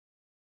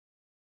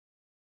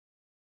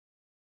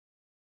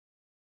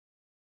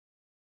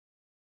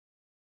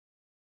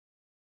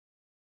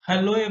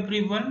Hello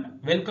everyone,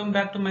 welcome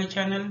back to my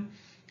channel.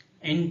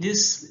 In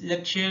this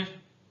lecture,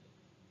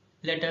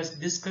 let us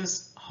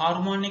discuss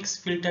harmonics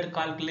filter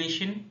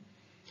calculation.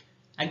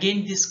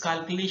 Again, this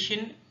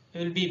calculation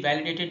will be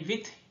validated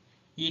with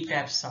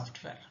ETAP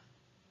software.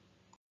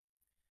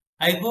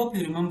 I hope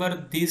you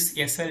remember these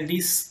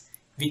SLDs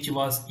which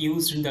was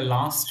used in the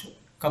last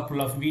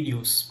couple of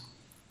videos.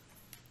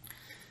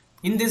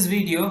 In this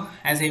video,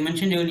 as I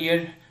mentioned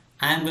earlier,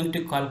 I am going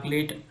to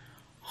calculate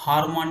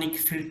harmonic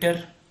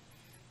filter.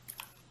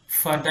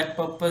 For that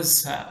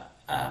purpose,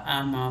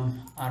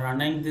 I'm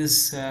running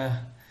this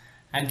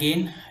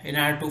again in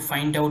order to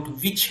find out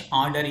which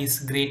order is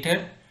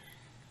greater.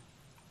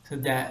 So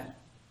there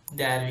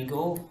we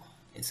go.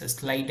 It's a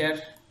slider.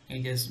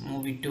 You just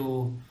move it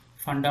to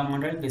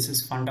fundamental. This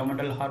is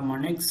fundamental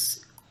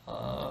harmonics.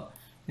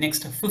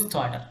 Next, fifth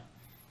order.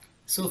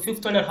 So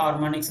fifth order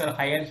harmonics are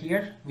higher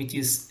here, which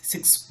is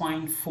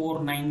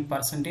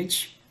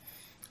 6.49%.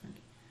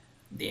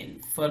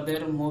 Then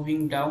further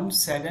moving down,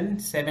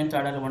 seventh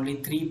order only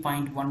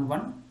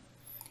 3.11,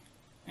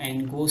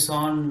 and goes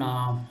on,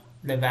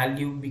 the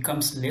value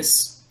becomes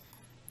less.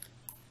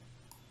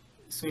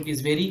 So it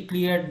is very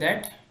clear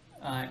that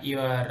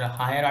your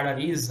higher order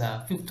is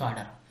fifth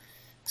order.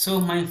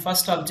 So my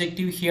first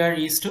objective here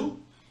is to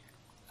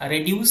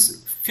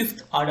reduce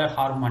fifth order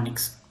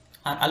harmonics,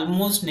 are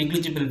almost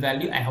negligible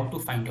value I have to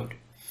find out.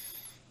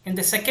 And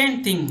the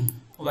second thing,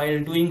 while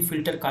doing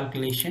filter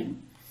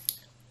calculation,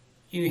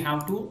 you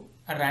have to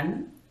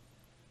run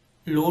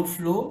load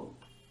flow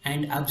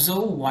and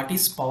observe what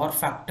is power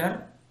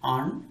factor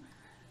on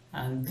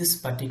this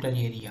particular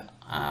area.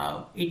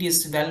 It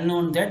is well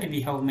known that we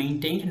have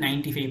maintained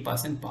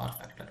 95% power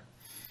factor,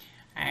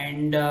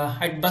 and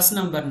at bus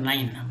number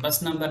 9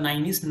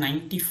 is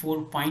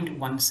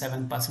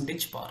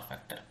 94.17% power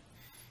factor.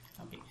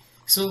 Okay,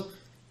 so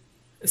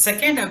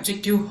second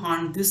objective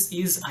on this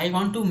is I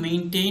want to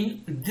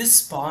maintain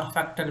this power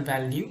factor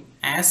value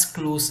as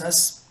close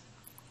as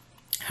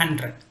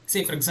 100.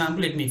 Say for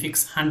example, let me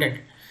fix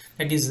 100,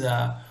 that is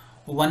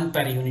 1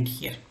 per unit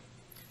here.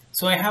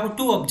 So I have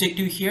two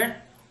objectives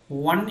here.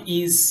 One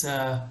is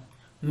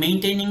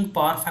maintaining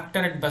power factor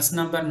at bus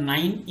number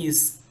 9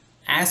 is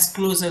as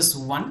close as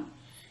 1.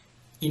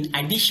 In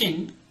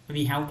addition,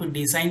 we have to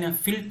design a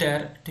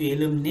filter to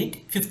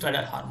eliminate fifth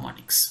order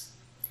harmonics.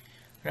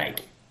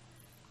 Right.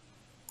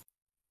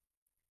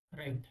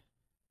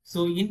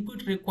 So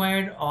input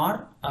required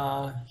are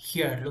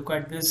here. Look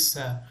at this.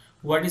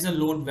 What is the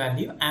load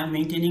value? I am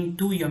maintaining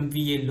 2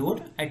 MVA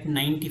load at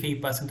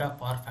 95% of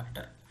power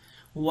factor.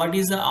 What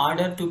is the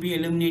order to be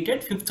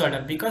eliminated? Fifth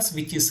order, because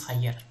which is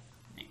higher.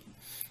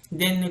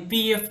 Then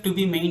PF to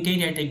be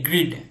maintained at a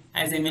grid.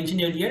 As I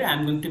mentioned earlier, I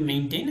am going to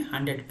maintain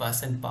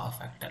 100% power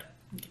factor.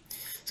 Okay.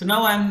 So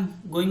now I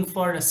am going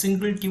for a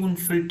single tune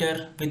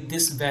filter with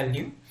this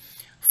value.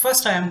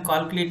 First I am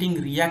calculating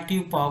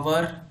reactive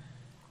power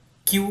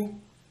Q,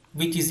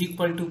 which is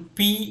equal to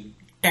P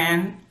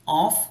tan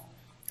of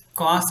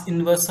cos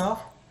inverse of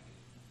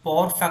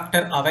power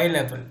factor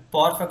available.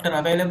 Power factor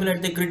available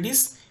at the grid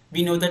is,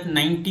 we know that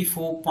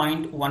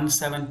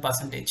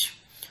 94.17%,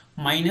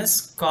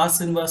 minus cos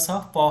inverse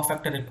of power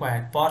factor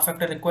required. Power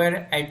factor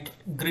required at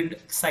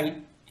grid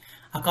side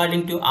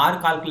according to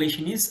our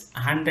calculation is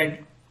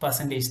 100%,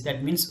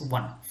 that means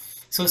 1.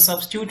 So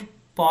substitute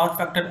power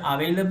factor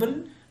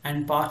available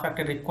and power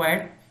factor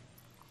required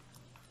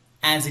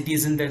as it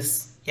is in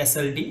this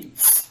SLD.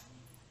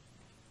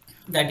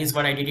 That is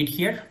what I did it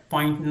here.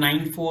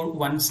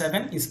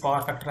 0.9417 is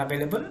power factor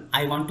available.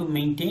 I want to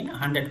maintain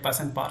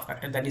 100% power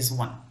factor, that is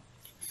 1.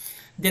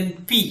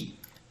 Then P.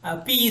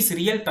 P is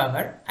real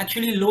power.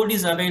 Actually load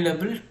is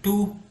available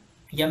 2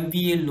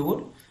 MVA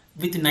load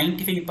with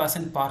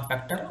 95% power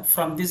factor.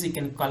 From this you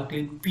can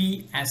calculate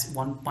P as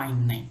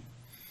 1.9.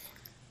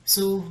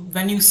 So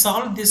when you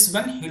solve this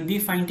one, you'll be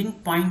finding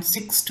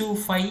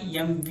 0.625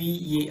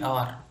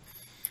 MVAR.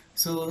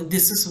 So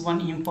this is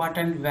one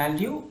important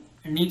value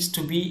needs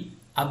to be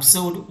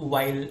observed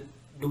while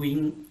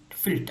doing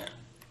filter.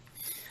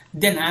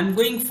 Then I am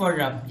going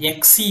for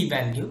XC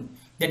value,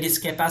 that is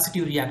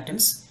capacitive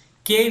reactance,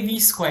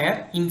 kV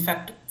square, in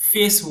fact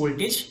phase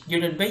voltage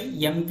divided by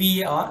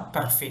MVAR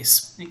per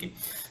phase. Okay,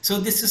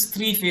 so this is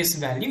 3-phase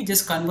value,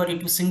 just convert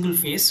it to single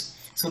phase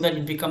so that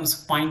it becomes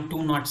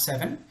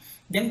 0.207.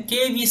 Then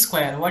kV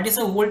square, what is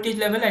the voltage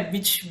level at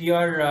which we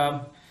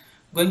are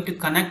going to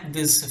connect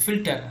this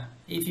filter?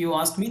 If you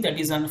ask me, that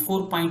is on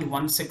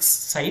 4.16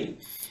 side.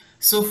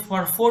 So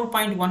for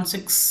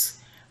 4.16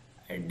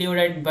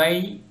 divided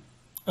by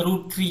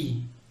root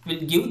 3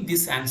 will give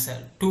this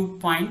answer,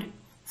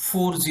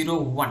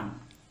 2.401.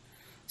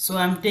 So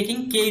I am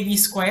taking kV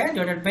square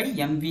divided by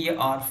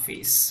MVAR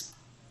phase.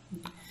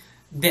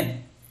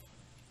 Then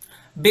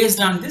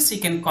based on this you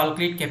can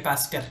calculate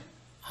capacitor.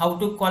 How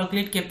to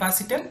calculate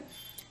capacitor?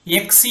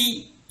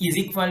 XC is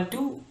equal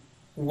to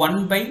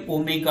 1 by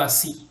omega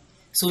C.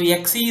 So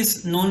XC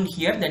is known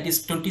here, that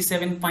is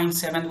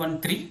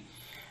 27.713,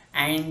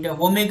 and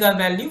omega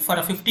value for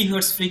a 50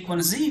 Hz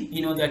frequency,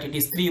 you know that it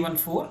is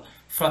 314.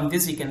 From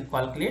this you can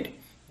calculate.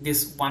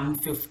 this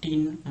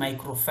 115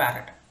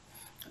 microfarad.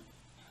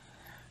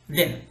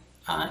 Then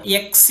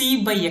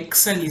Xc by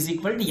XL is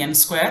equal to n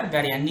square,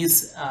 where n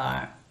is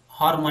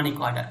harmonic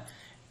order.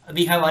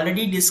 We have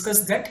already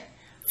discussed that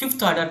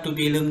fifth order to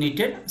be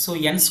eliminated, so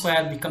n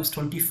square becomes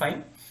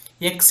 25.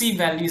 Xc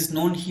value is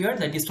known here,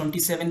 that is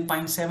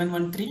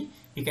 27.713.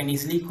 You can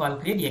easily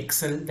calculate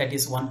XL, that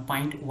is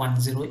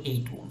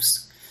 1.108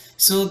 ohms.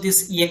 So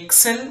this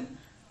XL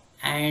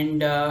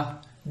and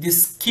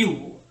this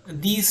Q,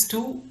 these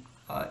two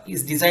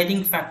is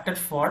deciding factor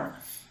for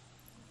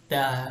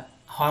the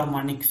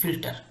harmonic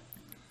filter.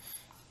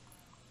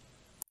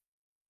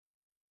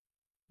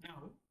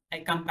 Now I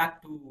come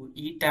back to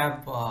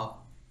ETAB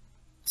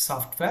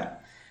software.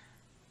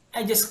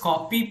 I just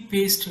copy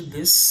paste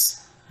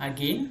this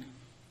again.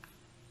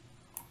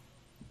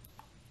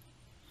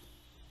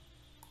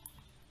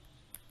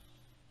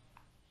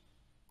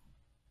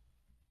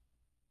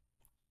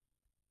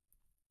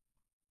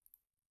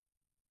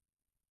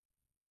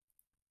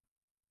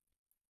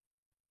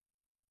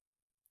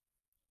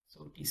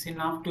 So it is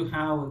enough to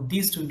have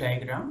these two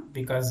diagrams,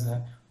 because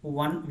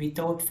one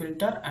without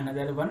filter,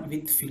 another one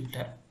with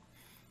filter.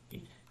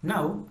 Okay.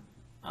 Now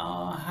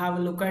have a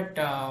look at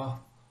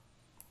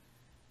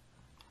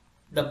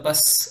the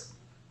bus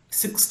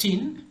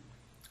 16,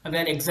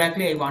 where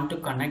exactly I want to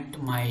connect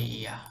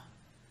my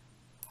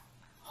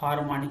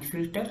harmonic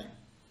filter.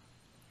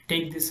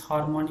 Take this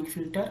harmonic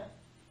filter,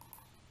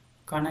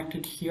 connect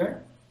it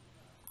here,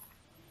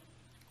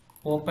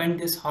 open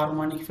this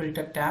harmonic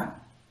filter tab,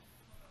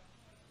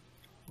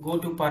 go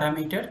to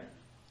parameter,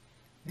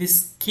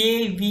 this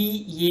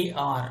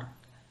kVAR,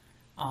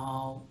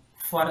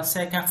 for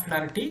sake of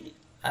clarity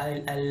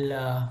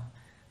I'll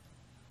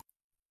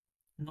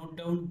note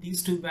down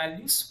these two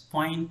values,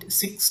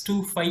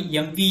 0.625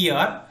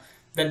 MVAR,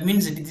 that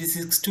means it is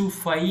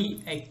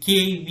 625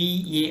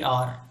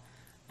 kVAR,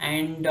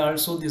 and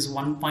also this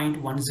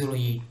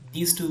 1.108.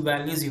 These two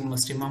values you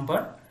must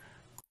remember.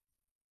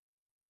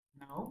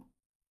 Now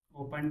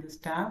open this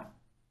tab.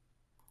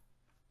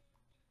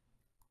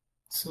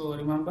 So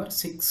remember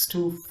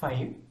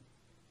 625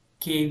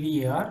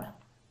 kVAR.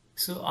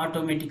 So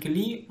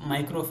automatically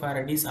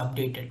microfarad is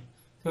updated.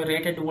 So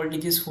rated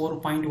voltage is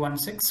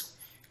 4.16.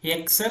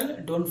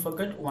 XL, don't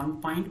forget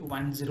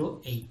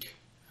 1.108.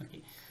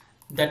 Okay,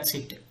 that's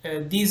it.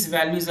 These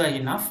values are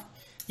enough.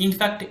 In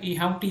fact, you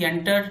have to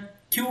enter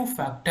Q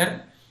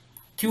factor.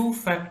 Q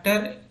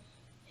factor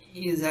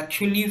is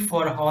actually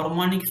for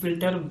harmonic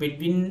filter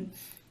between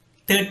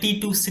 30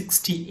 to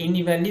 60.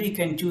 Any value you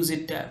can choose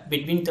it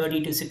between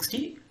 30 to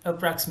 60.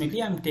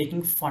 Approximately I'm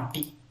taking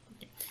 40.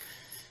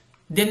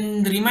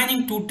 Then the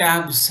remaining two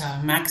tabs,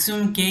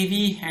 maximum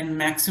kV and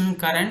maximum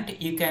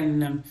current, you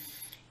can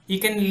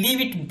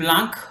leave it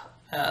blank,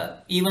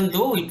 even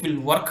though it will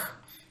work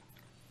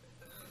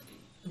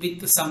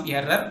with some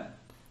error.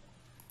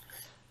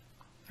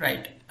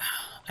 Right,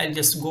 I'll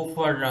just go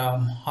for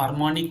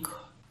harmonic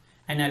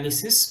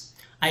analysis.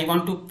 I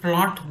want to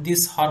plot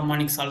these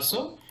harmonics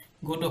also.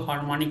 Go to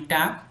harmonic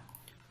tab,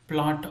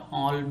 plot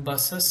all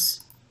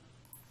buses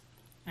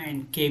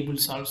and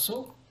cables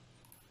also.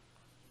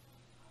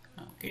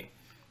 Okay,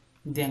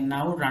 then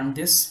now run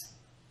this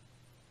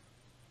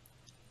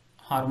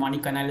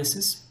harmonic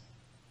analysis.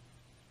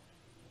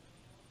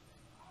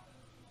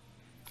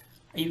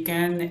 You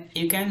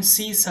can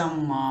see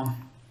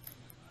some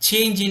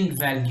change in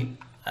value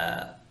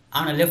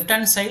on the left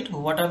hand side.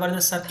 Whatever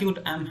the circuit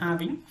I'm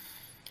having,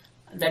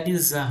 that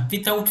is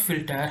without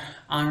filter.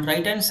 On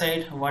right hand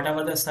side,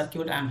 whatever the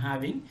circuit I'm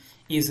having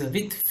is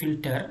with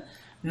filter.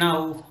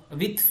 Now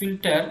with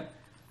filter,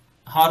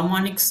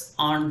 harmonics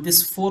on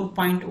this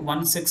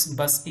 4.16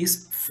 bus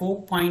is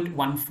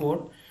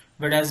 4.14,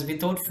 whereas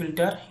without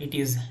filter it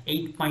is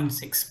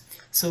 8.6.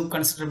 So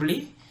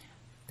considerably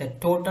the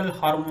total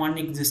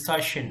harmonic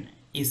distortion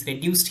is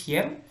reduced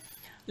here.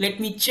 Let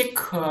me check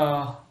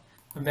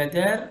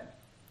whether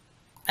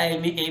I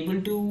am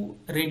able to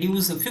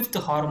reduce the fifth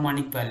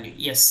harmonic value.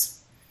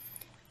 Yes,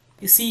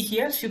 you see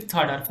here fifth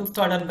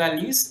order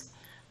value is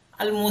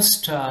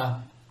almost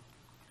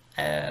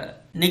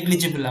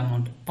negligible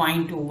amount,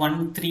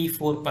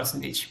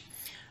 0.134%,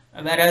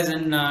 whereas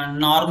in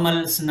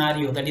normal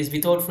scenario, that is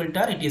without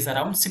filter, it is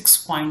around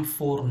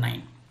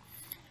 6.49.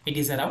 It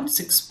is around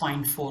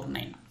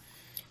 6.49.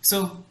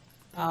 So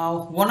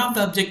one of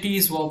the objective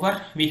is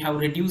over. We have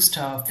reduced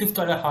fifth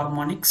order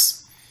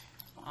harmonics.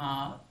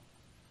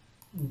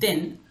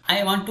 Then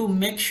I want to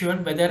make sure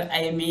whether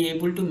I am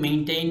able to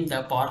maintain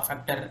the power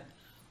factor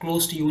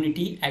close to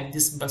unity at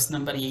this bus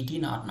number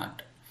 18 or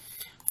not.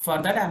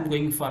 For that I am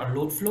going for a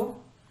load flow.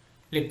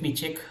 Let me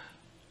check.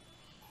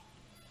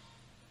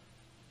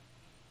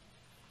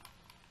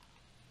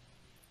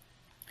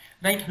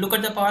 Right, look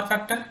at the power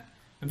factor.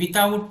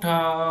 Without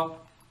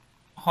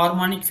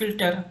harmonic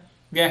filter,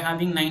 we are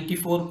having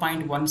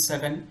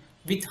 94.17.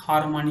 With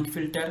harmonic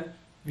filter,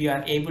 we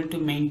are able to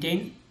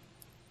maintain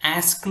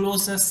as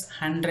close as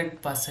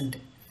 100%.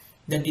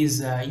 That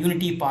is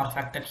unity power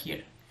factor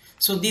here.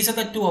 So these are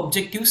the two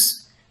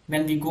objectives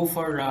when we go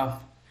for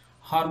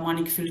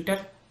harmonic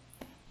filter.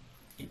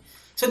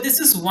 So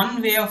this is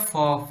one way of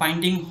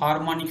finding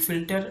harmonic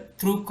filter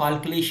through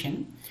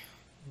calculation,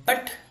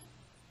 but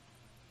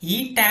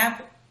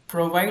ETAB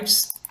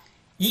provides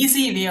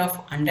easy way of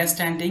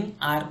understanding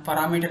or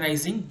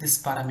parameterizing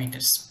these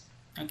parameters.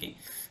 Okay,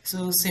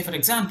 so say for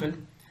example,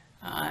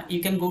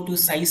 you can go to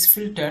size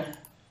filter.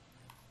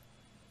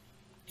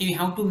 You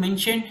have to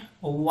mention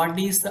what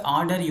is the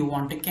order you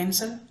want to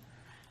cancel,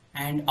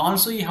 and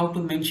also you have to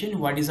mention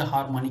what is a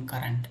harmonic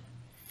current.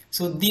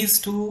 So these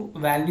two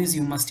values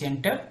you must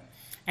enter,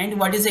 and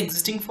what is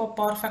existing for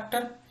power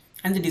factor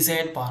and the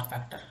desired power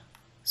factor.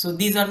 So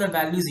these are the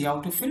values you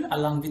have to fill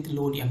along with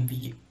load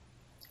MVA.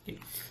 Okay.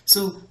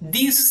 So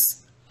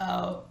these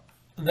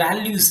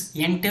values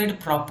entered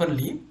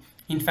properly,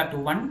 in fact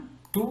 1,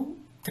 2,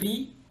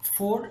 3,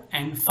 4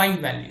 and 5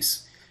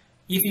 values,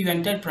 if you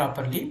entered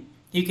properly,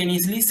 you can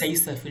easily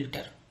size the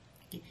filter.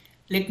 Okay.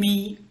 Let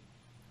me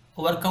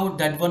work out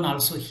that one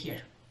also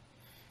here.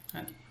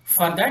 Okay.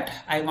 For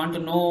that I want to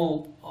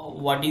know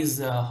what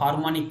is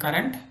harmonic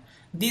current.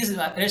 These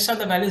rest of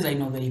the values I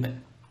know very well.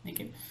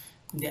 Okay.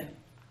 Then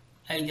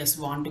I just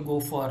want to go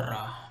for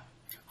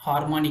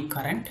harmonic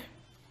current.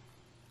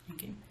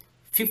 Okay.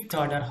 Fifth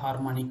order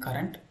harmonic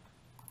current.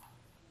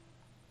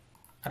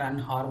 Run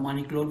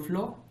harmonic load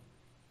flow.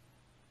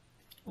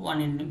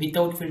 One in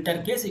without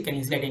filter case, you can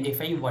easily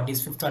identify what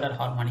is fifth order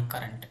harmonic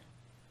current.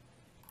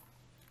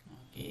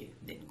 Okay,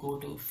 then go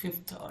to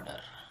fifth order.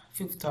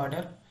 Fifth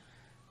order.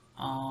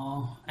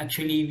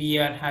 Actually, we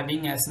are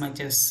having as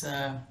much as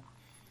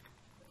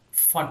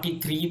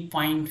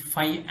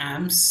 43.5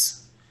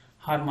 amps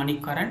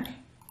harmonic current.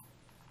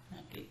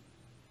 Okay,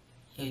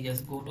 you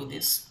just go to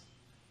this.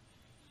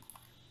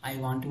 I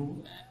want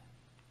to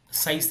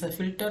size the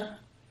filter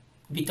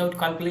without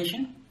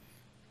calculation.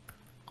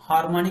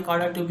 Harmonic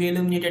order to be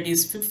illuminated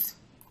is fifth.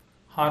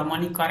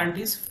 Harmonic current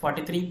is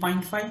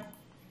 43.5.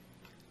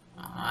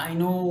 I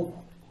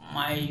know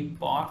my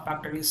power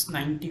factor is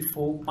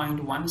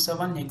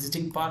 94.17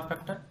 existing power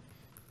factor.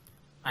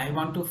 I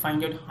want to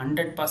find out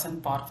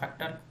 100% power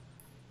factor.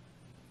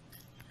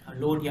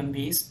 Load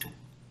MVA is 2.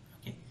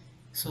 Okay.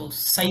 So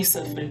size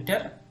the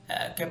filter,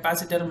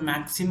 capacitor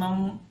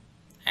maximum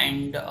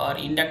and or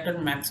inductor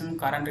maximum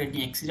current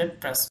rating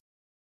exceeded, press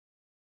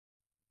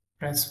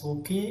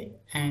OK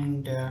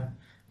and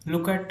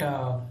look at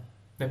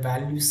the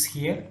values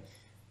here.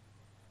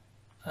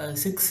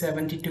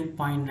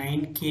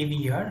 672.9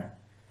 kVAR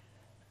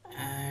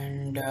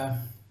and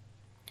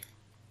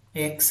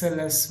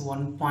XLS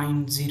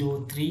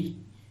 1.03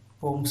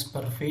 ohms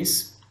per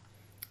phase.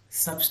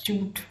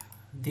 Substitute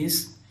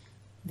this,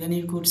 then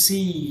you could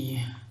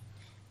see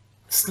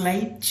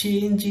slight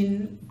change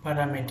in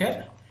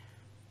parameter,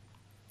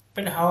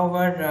 but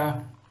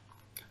however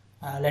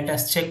let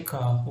us check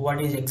what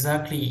is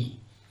exactly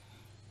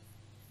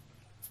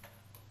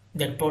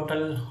the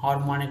total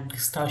harmonic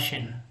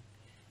distortion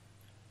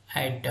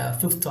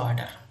at fifth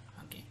order.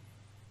 Okay,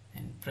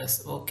 and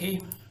press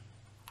OK.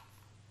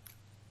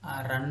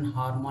 Run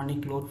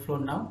harmonic load flow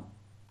now.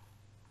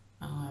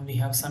 We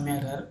have some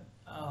error.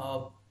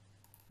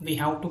 We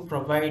have to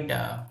provide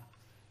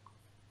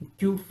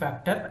Q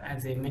factor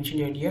as I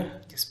mentioned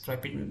earlier. Just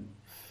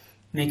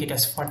make it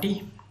as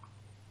 40.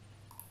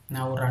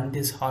 Now run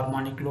this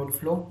harmonic load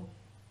flow.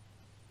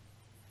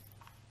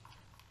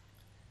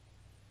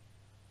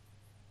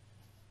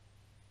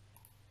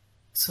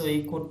 So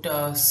you could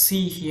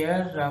see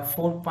here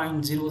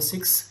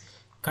 4.06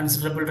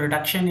 considerable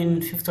reduction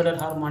in fifth order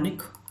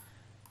harmonic.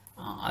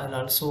 I'll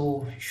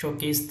also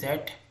showcase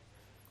that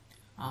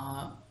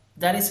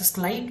there is a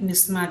slight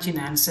mismatch in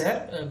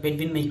answer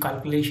between my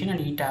calculation and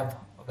ETAB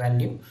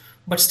value,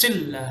 but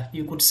still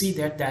you could see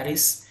that there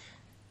is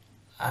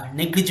a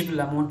negligible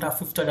amount of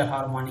fifth order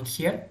harmonic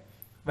here,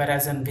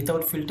 whereas in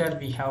without filter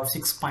we have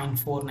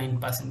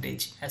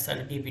 6.49% as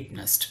already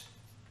witnessed.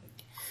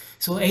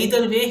 So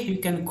either way you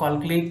can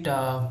calculate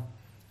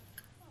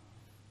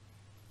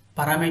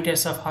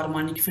parameters of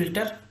harmonic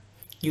filter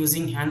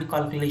using hand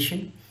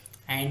calculation,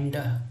 and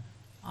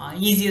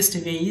easiest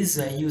way is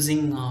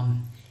using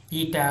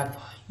ETAB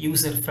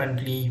user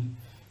friendly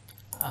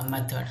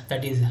method,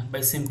 that is by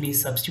simply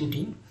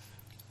substituting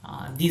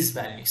these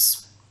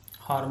values: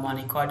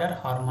 harmonic order,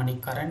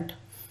 harmonic current,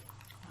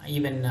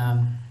 even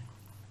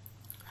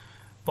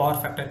power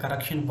factor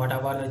correction,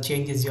 whatever the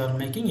changes you are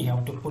making, you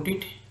have to put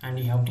it and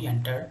you have to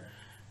enter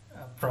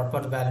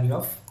proper value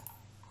of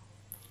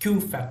Q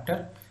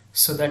factor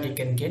so that you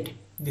can get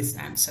this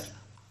answer.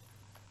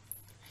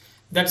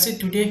 That's it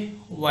today.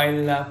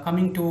 While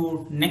coming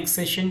to next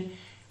session,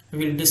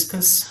 we will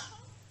discuss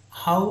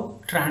how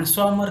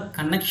transformer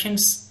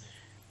connections,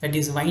 that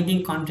is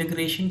winding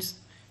configurations,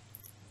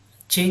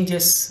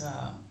 changes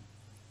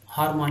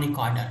harmonic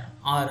order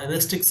or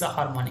restricts the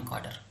harmonic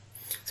order.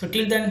 So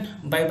till then,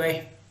 bye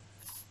bye.